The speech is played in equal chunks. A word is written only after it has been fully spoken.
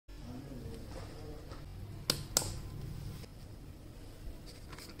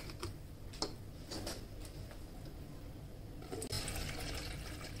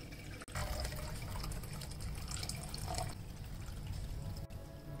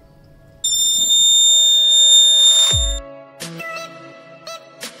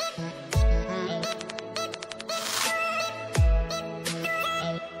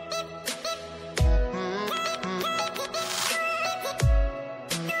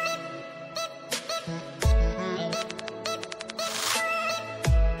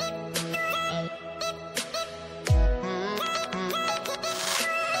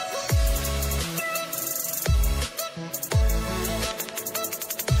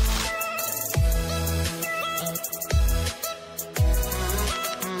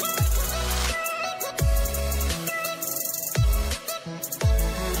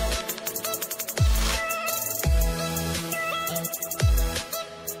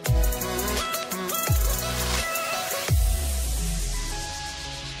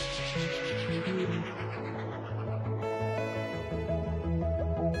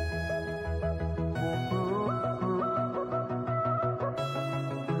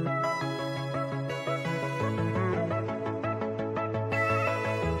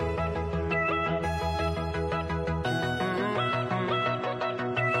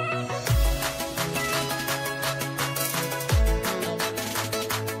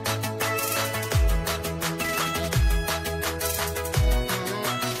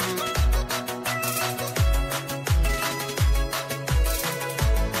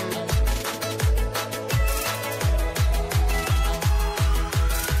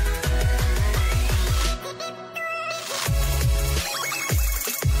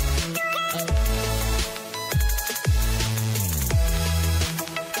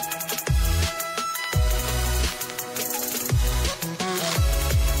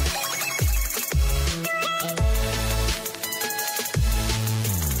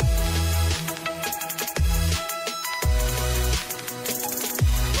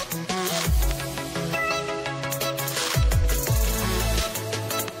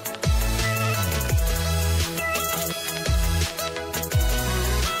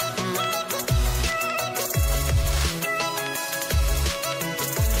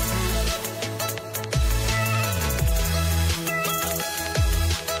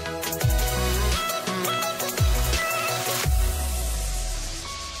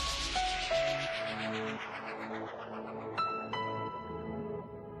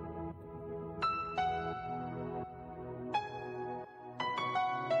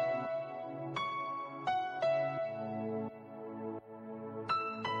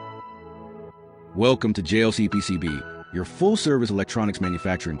Welcome to JLC-PCB, your full-service electronics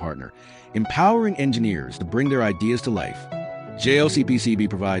manufacturing partner, empowering engineers to bring their ideas to life. JLC-PCB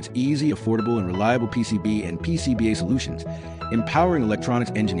provides easy, affordable, and reliable PCB and PCBA solutions, empowering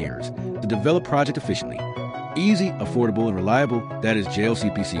electronics engineers to develop projects efficiently. Easy, affordable, and reliable, that is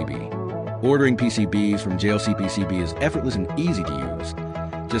JLC-PCB. Ordering PCBs from JLC-PCB is effortless and easy to use.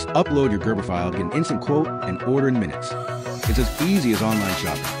 Just upload your Gerber file, get an instant quote, and order in minutes. It's as easy as online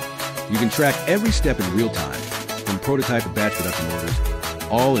shopping. You can track every step in real time, from prototype to batch production orders,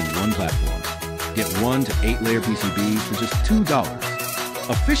 all in one platform. Get 1 to 8 layer PCBs for just $2.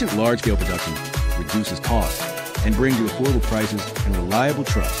 Efficient large-scale production reduces costs and brings you affordable prices and reliable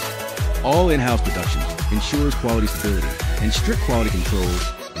trust. All in-house production ensures quality stability and strict quality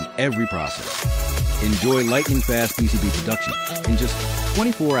controls in every process. Enjoy lightning-fast PCB production in just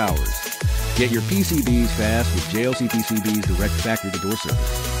 24 hours. Get your PCBs fast with JLC-PCB's direct factory-to-door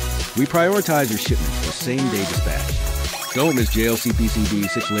service. We prioritize your shipments for same-day dispatch. Don't miss JLC-PCB's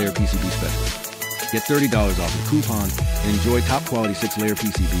 6-layer PCB special. Get $30 off your coupon and enjoy top-quality 6-layer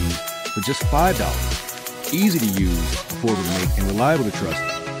PCBs for just $5. Easy to use, affordable to make, and reliable to trust.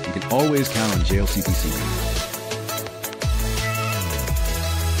 You can always count on JLC-PCB.